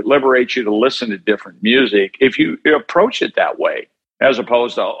food. It liberates you to listen to different music if you approach it that way, as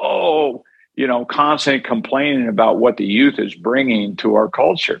opposed to, constantly complaining about what the youth is bringing to our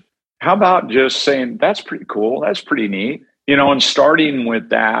culture. How about just saying, that's pretty cool, that's pretty neat, and starting with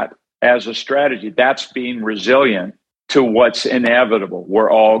that as a strategy. That's being resilient to what's inevitable. We're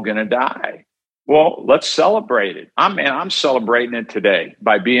all going to die. Well, let's celebrate it. I'm celebrating it today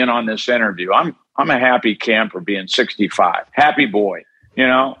by being on this interview. I'm a happy camper being 65, happy boy,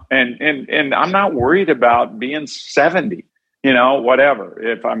 and I'm not worried about being 70. Whatever.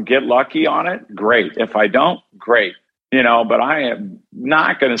 If I get lucky on it, great. If I don't, great. But I am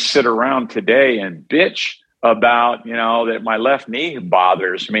not going to sit around today and bitch about, that my left knee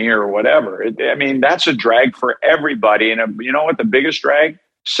bothers me or whatever. That's a drag for everybody. And you know what the biggest drag?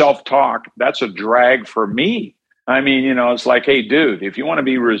 Self-talk. That's a drag for me. It's like, hey, dude, if you want to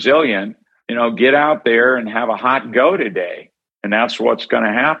be resilient, get out there and have a hot go today. And that's what's going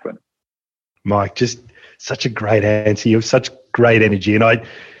to happen. Mike, just such a great answer. You have such great energy. And I'd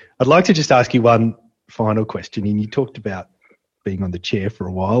like to just ask you one final question. And you talked about being on the chair for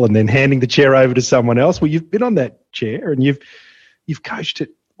a while and then handing the chair over to someone else. Well, you've been on that chair and you've coached at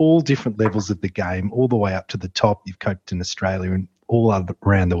all different levels of the game, all the way up to the top. You've coached in Australia and all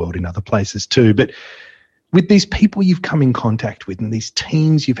around the world in other places too. But with these people you've come in contact with and these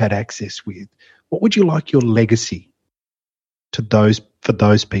teams you've had access with, what would you like your legacy for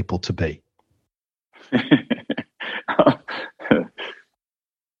those people to be?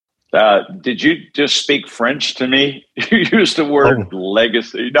 Did you just speak French to me? You used the word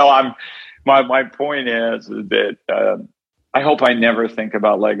legacy. No, my point is that I hope I never think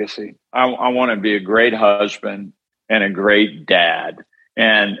about legacy. I want to be a great husband and a great dad.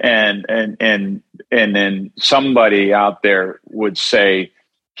 And then somebody out there would say,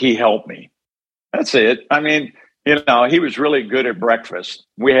 he helped me. That's it. He was really good at breakfast.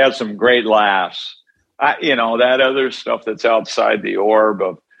 We had some great laughs. That other stuff that's outside the orb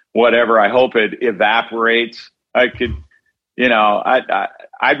of whatever, I hope it evaporates. I'd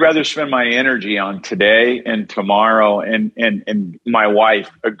rather spend my energy on today and tomorrow and my wife,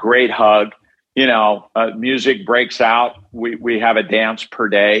 a great hug. Music breaks out. We have a dance per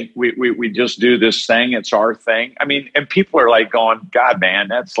day. We just do this thing. It's our thing. And people are like going, God, man,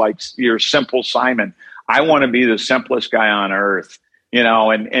 that's like you're simple Simon. I want to be the simplest guy on earth,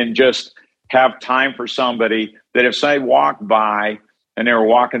 and just have time for somebody that if somebody walked by and they were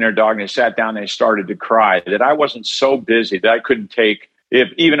walking their dog and they sat down and they started to cry, that I wasn't so busy that I couldn't take,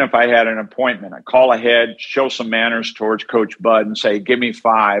 even if I had an appointment, I'd call ahead, show some manners towards Coach Bud and say, give me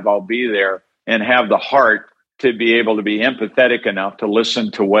 5, I'll be there, and have the heart to be able to be empathetic enough to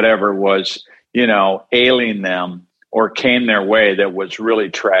listen to whatever was, ailing them or came their way that was really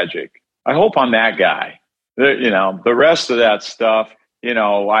tragic. I hope I'm that guy. The rest of that stuff,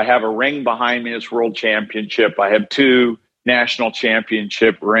 I have a ring behind me, this world championship. I have 2 national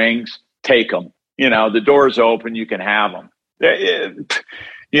championship rings. Take them. The door's open. You can have them.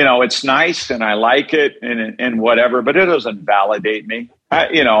 it's nice and I like it and whatever, but it doesn't validate me.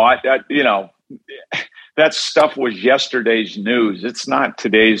 That stuff was yesterday's news. It's not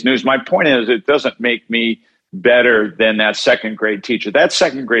today's news. My point is, it doesn't make me better than that second grade teacher. That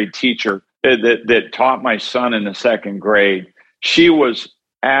second grade teacher that taught my son in the second grade, she was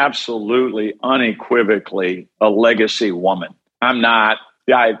absolutely, unequivocally a legacy woman. I'm not.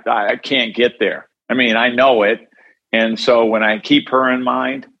 I can't get there. I mean, I know it. And so when I keep her in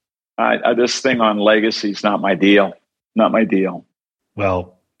mind, this thing on legacy is not my deal. Not my deal.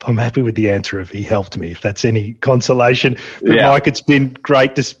 Well, I'm happy with the answer if he helped me, if that's any consolation. But Mike, it's been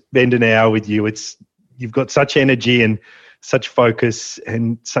great to spend an hour with you. You've got such energy and such focus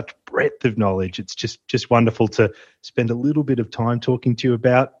and such breadth of knowledge. It's just wonderful to spend a little bit of time talking to you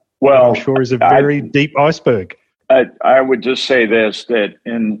about what I'm sure is a very deep iceberg. I would just say this, that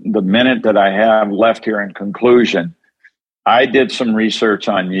in the minute that I have left here in conclusion, I did some research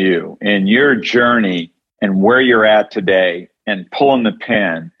on you and your journey and where you're at today and pulling the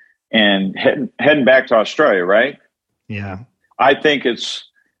pin and heading back to Australia, right? Yeah. I think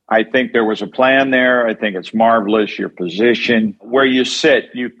there was a plan there. I think it's marvelous. Your position where you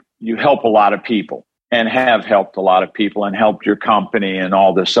sit, you help a lot of people and have helped a lot of people and helped your company and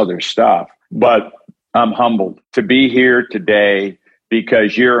all this other stuff. But I'm humbled to be here today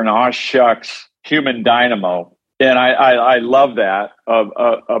because you're an aw shucks human dynamo. And I love that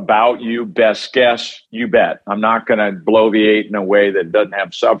about you. Best guess, you bet. I'm not going to bloviate in a way that doesn't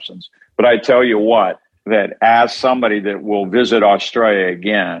have substance. But I tell you what, that as somebody that will visit Australia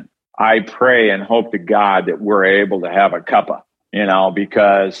again, I pray and hope to God that we're able to have a cuppa,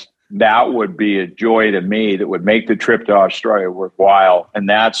 because that would be a joy to me that would make the trip to Australia worthwhile. And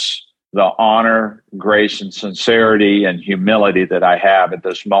that's the honor, grace, and sincerity and humility that I have at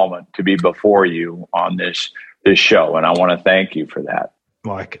this moment to be before you on this show. And I want to thank you for that.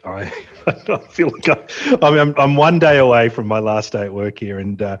 Mike, I feel like I'm one day away from my last day at work here,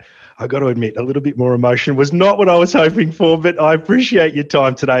 and I got to admit, a little bit more emotion was not what I was hoping for, but I appreciate your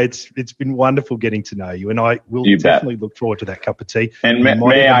time today. It's been wonderful getting to know you, and I will definitely look forward to that cup of tea. And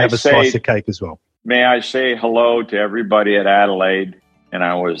may I have a slice of cake as well. May I say hello to everybody at Adelaide? And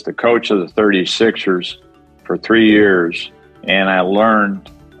I was the coach of the 36ers for 3 years, and I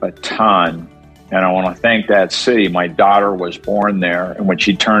learned a ton. And I want to thank that city. My daughter was born there, and when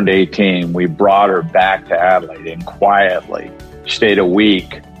she turned 18, we brought her back to Adelaide and quietly stayed a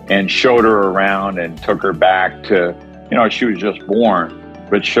week and showed her around and took her back to, she was just born,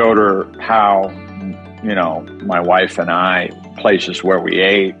 but showed her how, my wife and I, places where we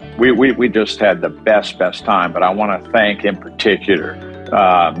ate. We just had the best time. But I want to thank in particular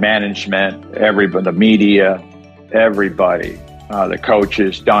management, everybody, the media, everybody. The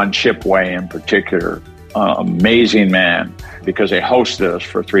coaches, Don Chipway in particular, amazing man, because they hosted us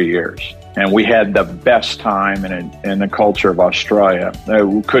for 3 years. And we had the best time in the culture of Australia.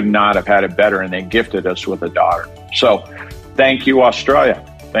 We could not have had it better, and they gifted us with a daughter. So thank you, Australia.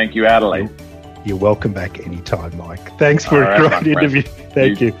 Thank you, Adelaide. You're welcome back anytime, Mike. Thanks for a great interview.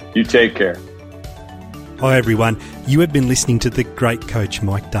 Thank you. You take care. Hi, everyone. You have been listening to the great coach,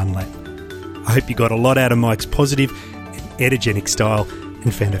 Mike Dunlap. I hope you got a lot out of Mike's positive energetic style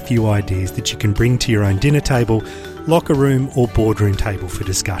and found a few ideas that you can bring to your own dinner table, locker room or boardroom table for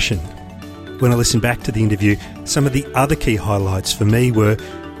discussion. When I listened back to the interview, some of the other key highlights for me were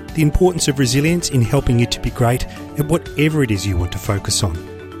the importance of resilience in helping you to be great at whatever it is you want to focus on,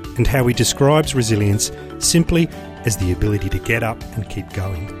 and how he describes resilience simply as the ability to get up and keep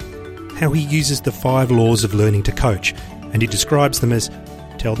going. How he uses the 5 laws of learning to coach, and he describes them as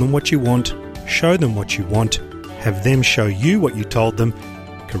tell them what you want, show them what you want, have them show you what you told them,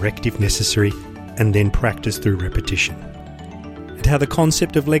 correct if necessary, and then practice through repetition. And how the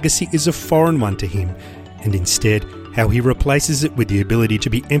concept of legacy is a foreign one to him, and instead how he replaces it with the ability to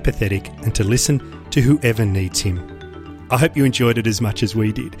be empathetic and to listen to whoever needs him. I hope you enjoyed it as much as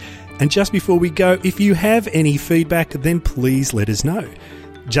we did. And just before we go, if you have any feedback, then please let us know.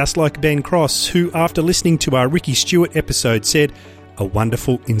 Just like Ben Cross, who after listening to our Ricky Stewart episode said, a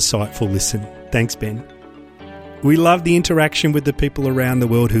wonderful, insightful listen. Thanks, Ben. We love the interaction with the people around the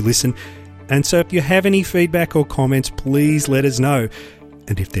world who listen, and so if you have any feedback or comments, please let us know.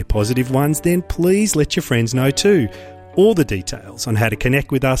 And if they're positive ones, then please let your friends know too. All the details on how to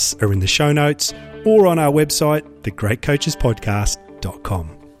connect with us are in the show notes or on our website,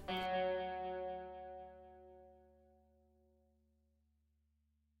 thegreatcoachespodcast.com.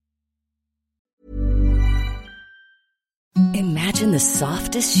 Imagine the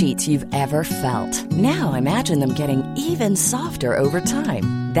softest sheets you've ever felt. Now imagine them getting even softer over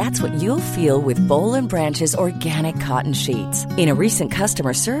time. That's what you'll feel with Boll & Branch's organic cotton sheets. In a recent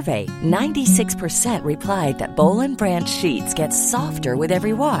customer survey, 96% replied that Boll & Branch sheets get softer with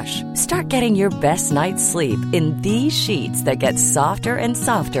every wash. Start getting your best night's sleep in these sheets that get softer and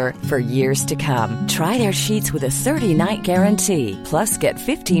softer for years to come. Try their sheets with a 30-night guarantee. Plus, get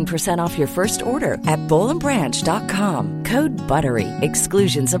 15% off your first order at bollandbranch.com. Code BUTTERY.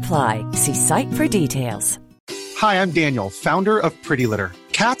 Exclusions apply. See site for details. Hi, I'm Daniel, founder of Pretty Litter.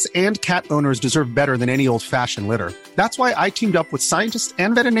 Cats and cat owners deserve better than any old-fashioned litter. That's why I teamed up with scientists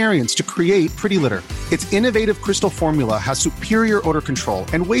and veterinarians to create Pretty Litter. Its innovative crystal formula has superior odor control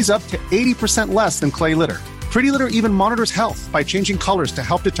and weighs up to 80% less than clay litter. Pretty Litter even monitors health by changing colors to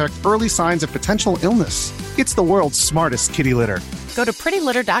help detect early signs of potential illness. It's the world's smartest kitty litter. Go to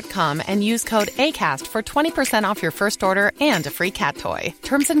prettylitter.com and use code ACAST for 20% off your first order and a free cat toy.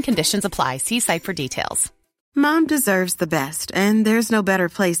 Terms and conditions apply. See site for details. Mom deserves the best, and there's no better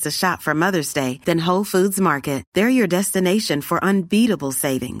place to shop for Mother's Day than Whole Foods Market. They're your destination for unbeatable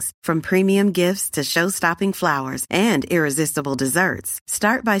savings, from premium gifts to show-stopping flowers and irresistible desserts.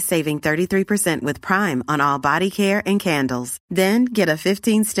 Start by saving 33% with Prime on all body care and candles. Then get a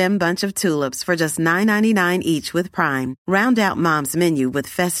 15-stem bunch of tulips for just $9.99 each with Prime. Round out Mom's menu with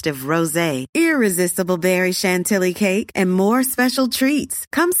festive rosé, irresistible berry chantilly cake, and more special treats.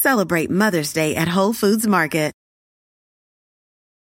 Come celebrate Mother's Day at Whole Foods Market.